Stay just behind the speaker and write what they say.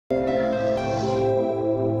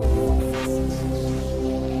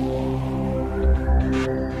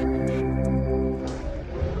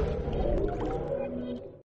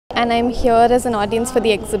And I'm here as an audience for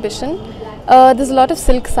the exhibition. There's a lot of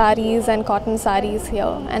silk sarees and cotton sarees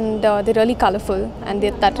here, and they're really colorful, and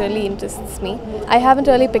that really interests me. I haven't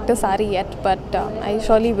really picked a saree yet, but I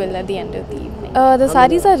surely will at the end of the evening. The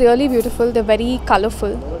sarees are really beautiful. They're very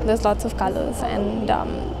colorful. There's lots of colors, and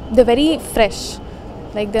they're very fresh.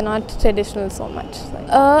 Like, they're not traditional so much.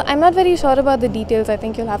 I'm not very sure about the details. I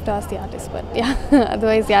think you'll have to ask the artist, but yeah,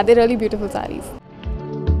 otherwise, yeah, they're really beautiful sarees.